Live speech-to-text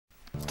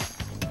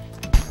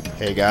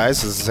Hey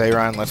guys, this is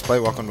Aaron. Let's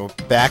Play. Welcome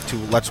back to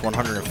Let's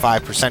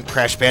 105%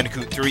 Crash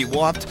Bandicoot 3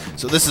 Warped.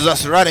 So this is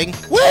us running.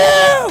 Woo!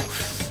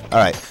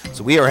 Alright,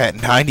 so we are at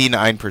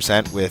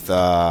 99% with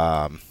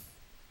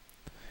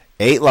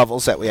 8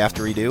 levels that we have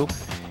to redo.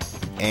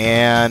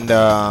 And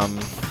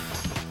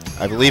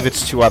I believe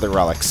it's 2 other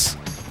relics.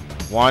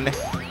 1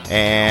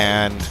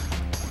 and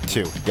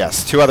 2.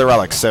 Yes, 2 other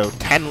relics. So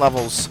 10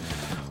 levels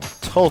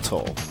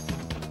total.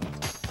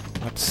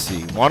 Let's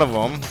see. One of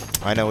them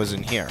I know is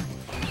in here.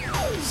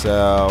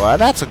 So,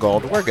 that's a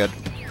gold, we're good.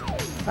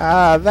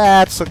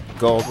 That's a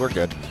gold, we're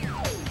good.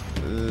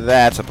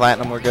 That's a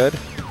platinum, we're good.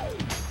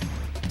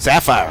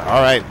 Sapphire,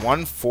 alright,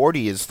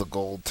 140 is the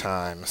gold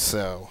time,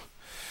 so...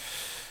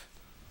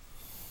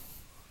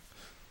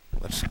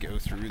 let's go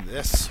through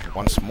this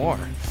once more.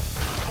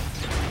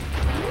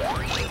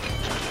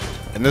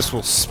 And this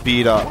will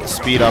speed up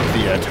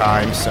the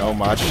time so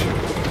much.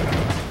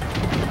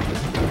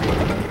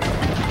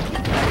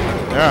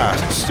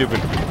 Stupid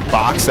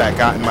box that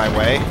got in my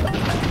way.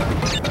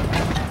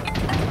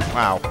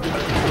 Wow.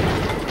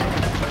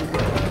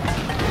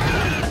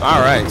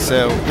 Alright,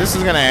 so this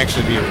is going to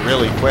actually be a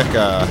really quick,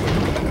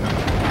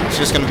 it's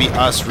just going to be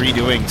us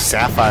redoing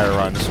Sapphire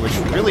runs, which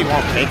really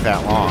won't take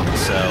that long,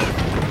 so...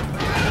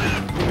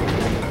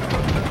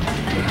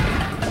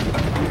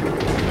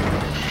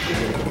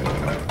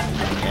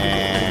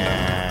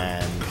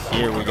 and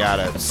here we got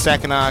a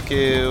second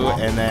Aku,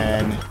 and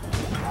then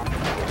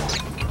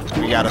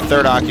we got a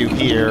third Aku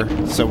here,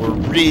 so we're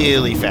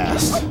really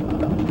fast.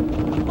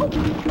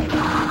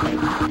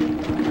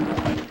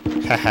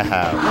 Look at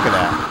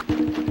that.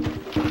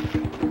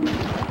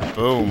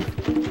 Boom.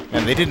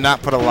 And they did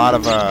not put a lot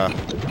of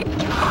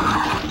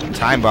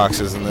time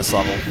boxes in this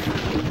level.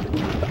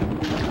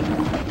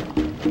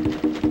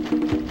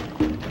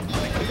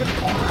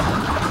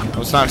 I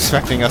was not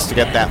expecting us to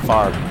get that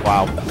far.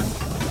 Wow.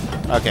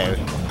 Okay.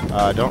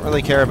 Don't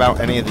really care about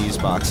any of these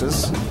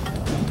boxes.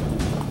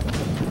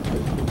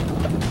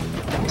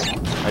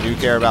 I do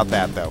care about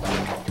that, though.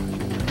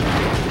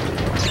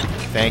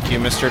 Thank you,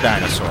 Mr.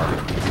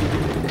 Dinosaur.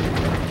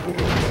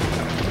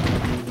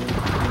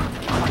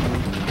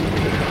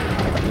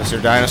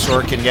 Mr.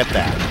 Dinosaur can get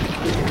that.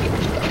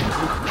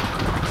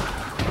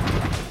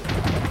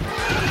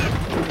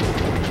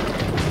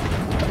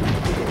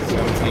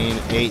 $17,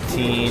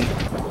 $18,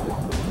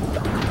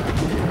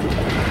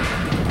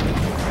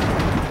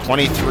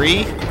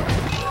 $23.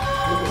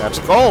 That's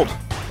gold.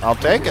 I'll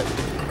take it.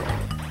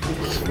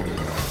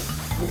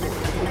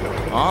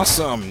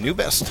 Awesome. New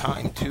best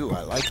time, too.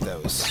 I like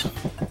those.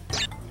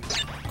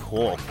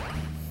 Cool.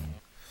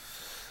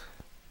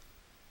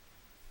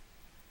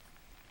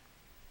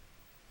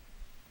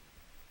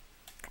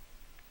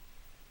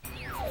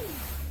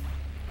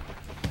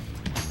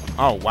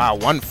 Oh, wow,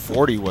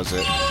 140 was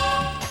it.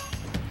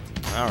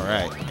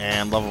 Alright,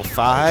 and level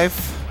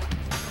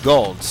 5,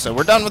 gold. So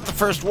we're done with the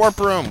first warp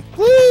room.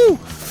 Woo!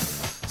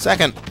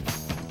 Second.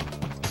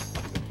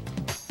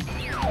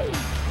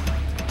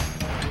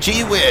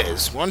 Gee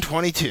whiz,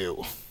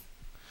 122.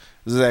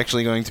 This is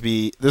actually going to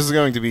be,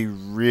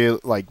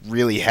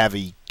 really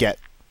heavy get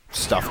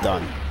stuff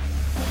done.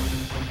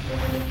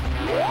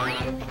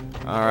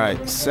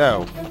 Alright,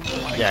 so,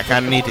 yeah, I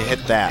kind of need to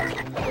hit that.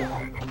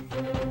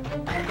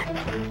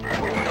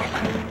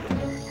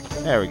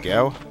 There we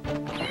go.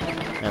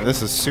 And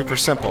this is super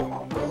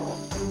simple.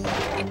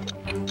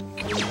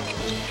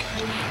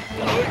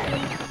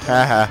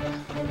 Haha.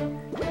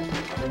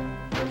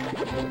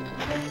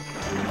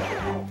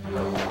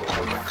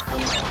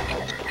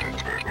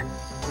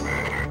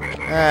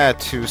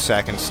 2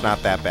 seconds,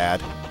 not that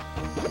bad.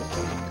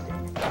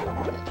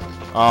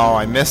 Oh,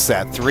 I missed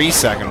that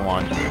 3-second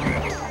one.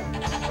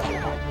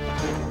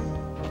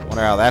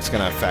 Wonder how that's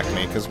gonna affect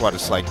me, because what,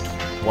 it's like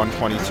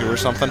 122 or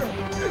something?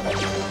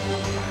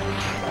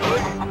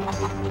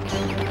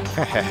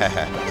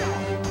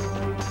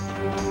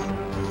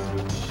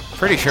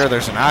 Pretty sure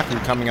there's an Aku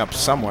coming up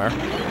somewhere.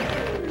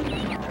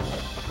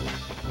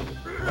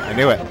 I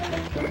knew it.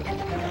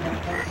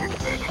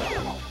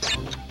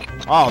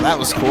 Oh, that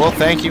was cool.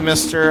 Thank you,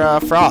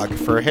 Mr. Frog,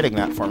 for hitting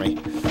that for me.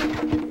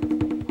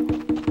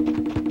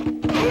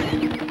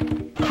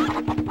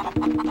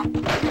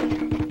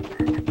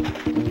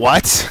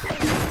 What?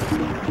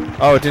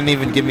 Oh, it didn't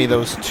even give me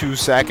those 2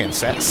 seconds.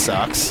 That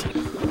sucks.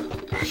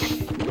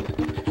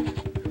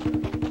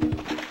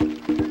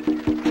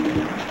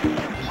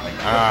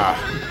 Ah.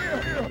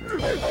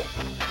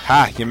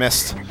 Ha, you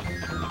missed.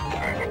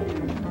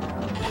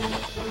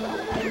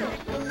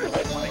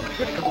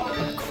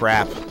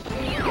 Crap.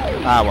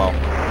 Ah, well.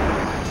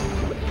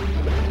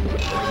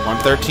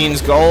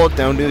 113's gold,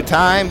 don't do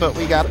time, but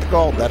we got the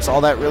gold. That's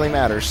all that really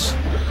matters.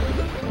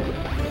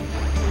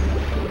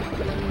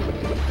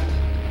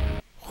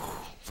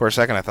 For a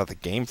second, I thought the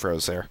game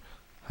froze there.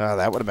 Oh,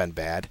 that would have been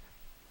bad.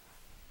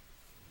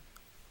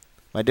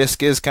 My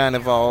disc is kind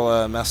of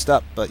all messed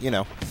up, but, you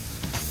know.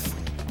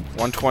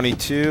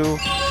 122.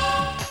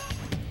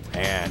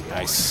 And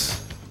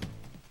nice.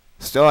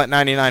 Still at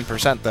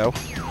 99% though.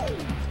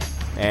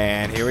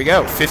 And here we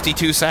go.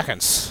 52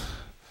 seconds.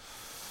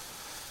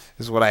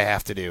 is what I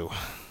have to do.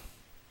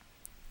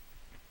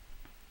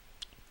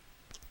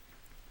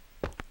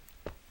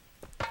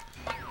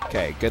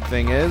 Okay, good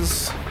thing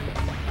is...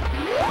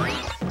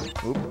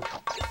 Oop.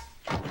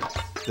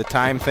 The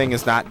time thing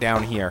is not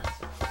down here.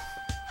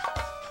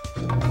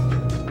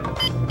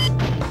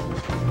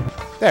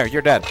 There,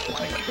 you're dead.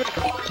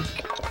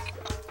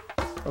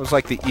 That was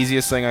like the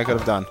easiest thing I could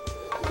have done.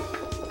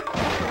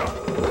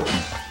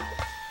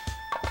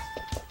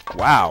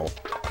 Wow.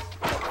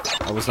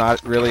 I was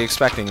not really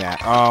expecting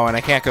that. Oh, and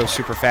I can't go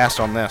super fast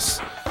on this.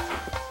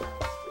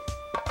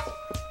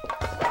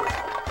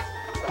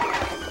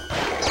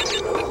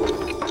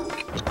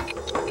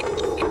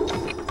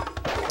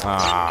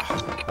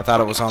 Ah, I thought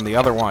it was on the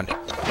other one.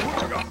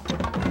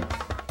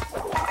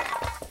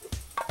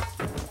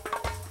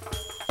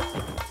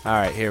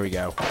 Alright, here we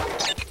go.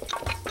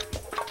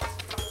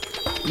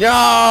 No,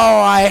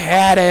 I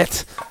had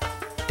it!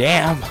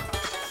 Damn.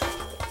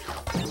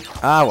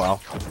 Ah,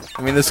 well.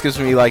 I mean, this gives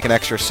me like an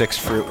extra 6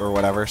 fruit or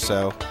whatever,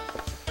 so...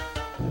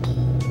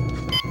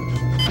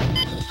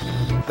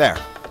 There.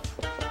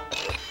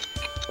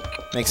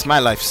 Makes my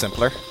life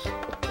simpler.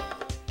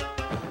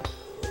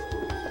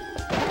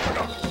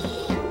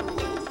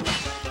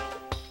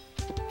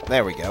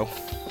 There we go.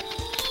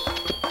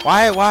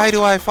 Why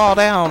do I fall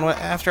down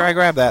after I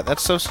grab that?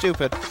 That's so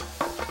stupid.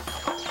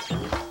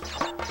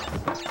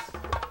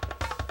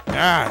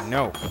 Ah,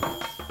 no.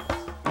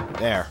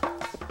 There.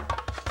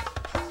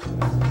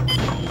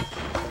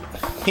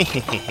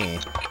 I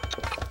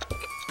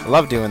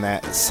love doing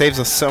that. It saves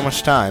us so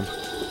much time.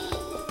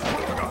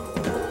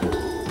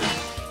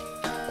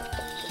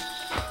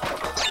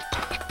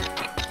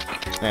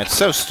 And it's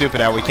so stupid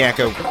how we can't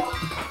go...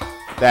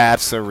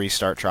 That's the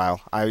restart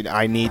trial.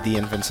 I need the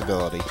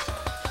invincibility.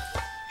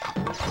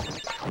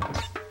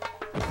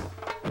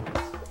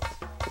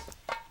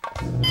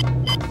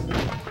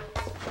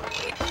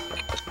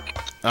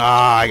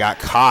 Ah, I got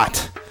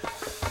caught.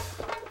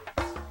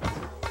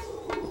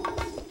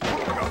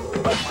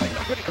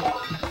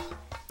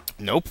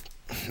 Nope.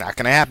 Not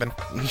gonna happen.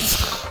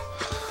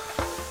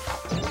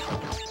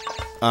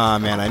 Ah,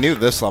 man, I knew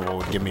this level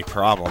would give me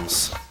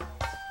problems.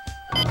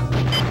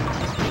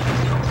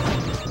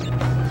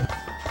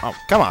 Oh,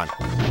 come on.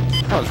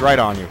 I was right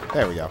on you.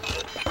 There we go.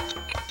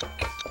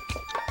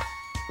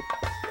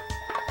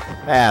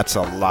 That's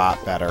a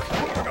lot better.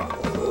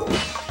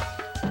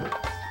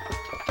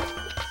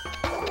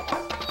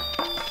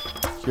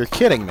 You're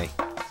kidding me.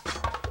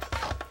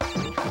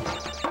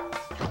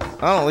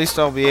 Well, at least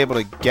I'll be able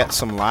to get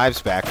some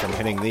lives back from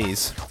hitting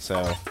these,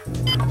 so...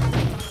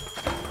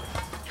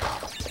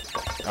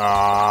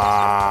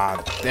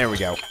 Ah, there we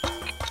go.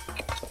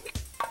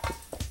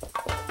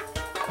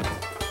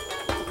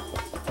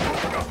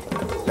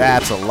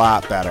 That's a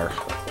lot better.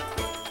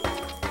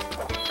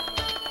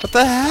 What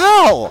the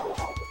hell?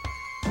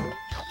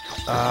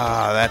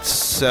 Ah, that's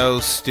so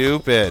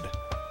stupid.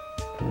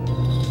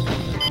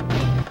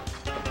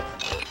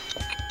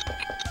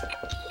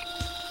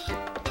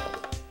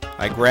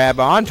 I grab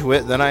onto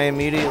it, then I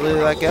immediately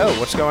let go.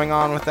 What's going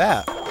on with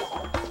that?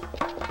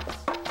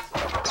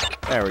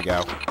 There we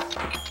go.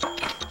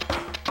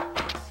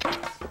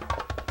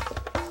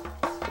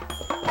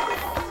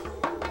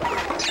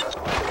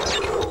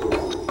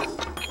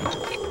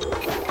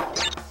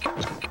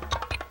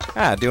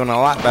 Ah, doing a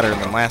lot better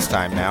than last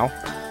time now.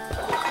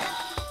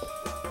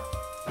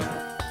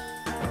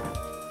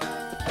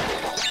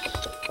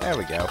 There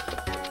we go.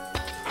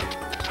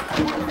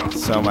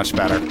 So much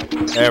better.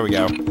 There we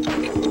go.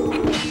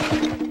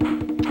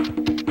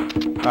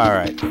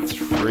 Alright,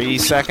 3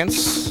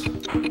 seconds.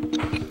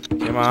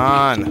 Come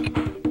on.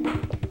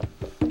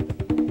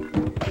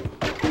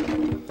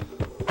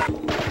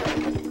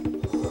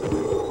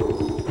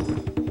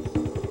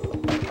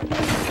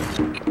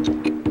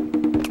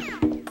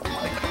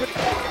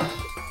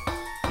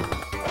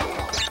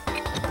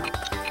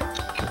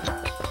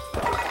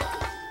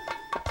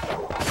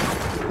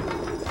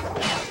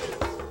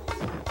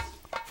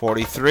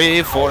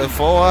 $43,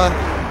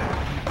 $44.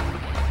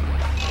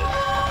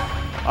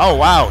 Oh,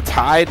 wow.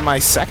 Tied my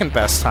second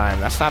best time.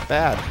 That's not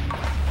bad.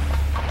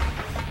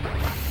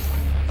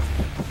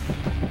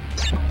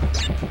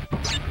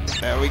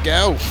 There we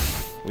go.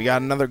 We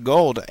got another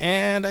gold.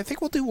 And I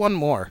think we'll do one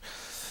more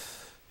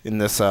in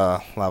this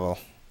level.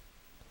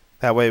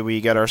 That way we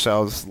get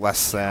ourselves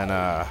less than,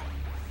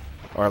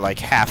 or like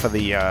half of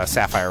the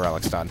sapphire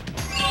relics done.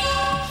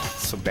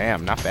 So,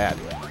 bam. Not bad.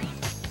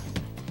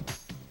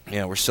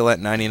 Yeah, we're still at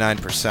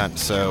 99%.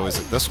 So, is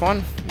it this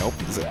one? Nope.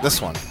 Is it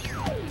this one?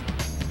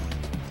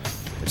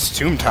 It's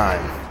tomb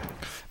time.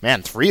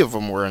 Man, 3 of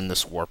them were in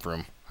this warp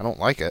room. I don't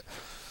like it.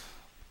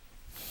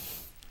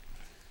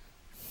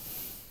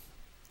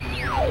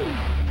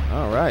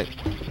 Alright.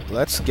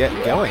 Let's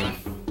get going.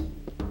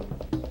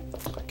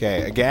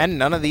 Okay, again,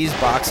 none of these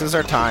boxes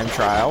are time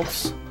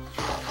trials.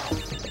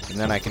 And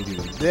then I can do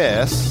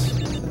this.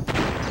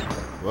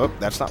 Whoop,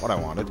 that's not what I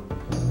wanted.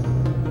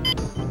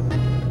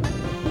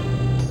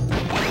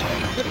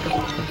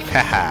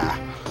 Haha.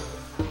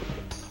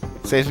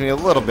 Saves me a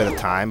little bit of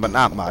time, but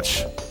not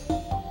much.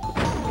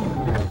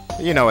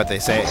 You know what they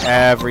say,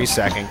 every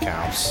second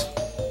counts.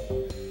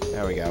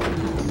 There we go.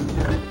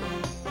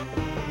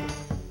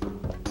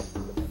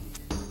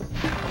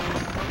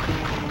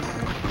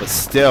 But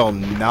still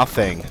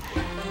nothing.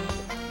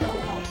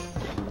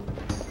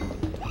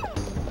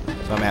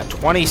 So I'm at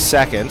 20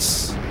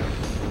 seconds,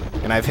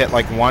 and I've hit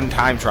like one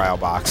time trial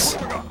box.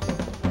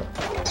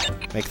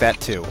 Make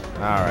that 2.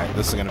 Alright,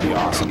 this is going to be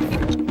awesome.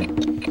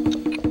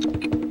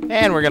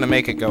 And we're going to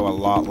make it go a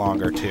lot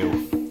longer,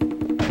 too.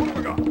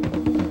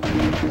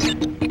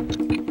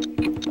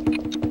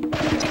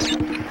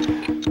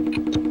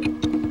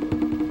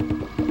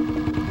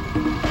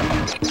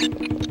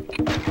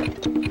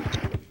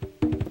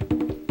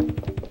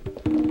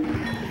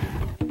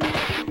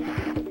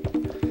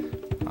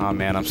 Oh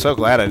man, I'm so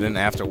glad I didn't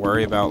have to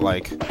worry about,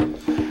 like...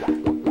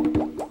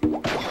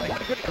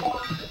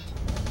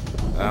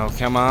 Oh,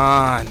 come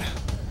on!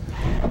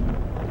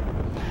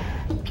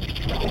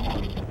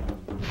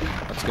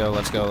 Let's go,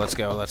 let's go, let's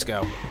go, let's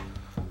go.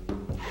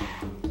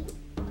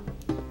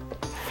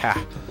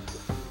 Ha!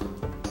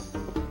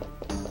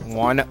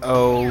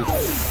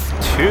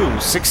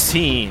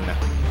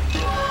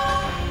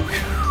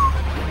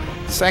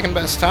 1:02:16. Second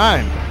best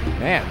time.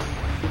 Man.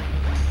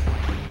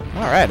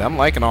 Alright, I'm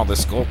liking all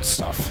this gold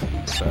stuff.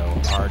 So,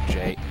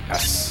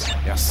 RJS.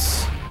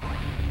 Yes.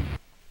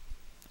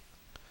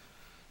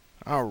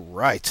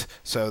 Alright,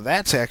 so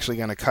that's actually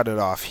going to cut it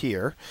off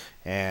here.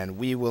 And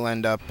we will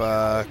end up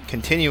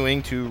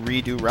continuing to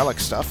redo Relic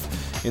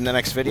stuff in the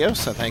next video.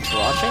 So thanks for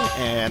watching,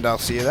 and I'll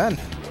see you then.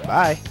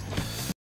 Bye.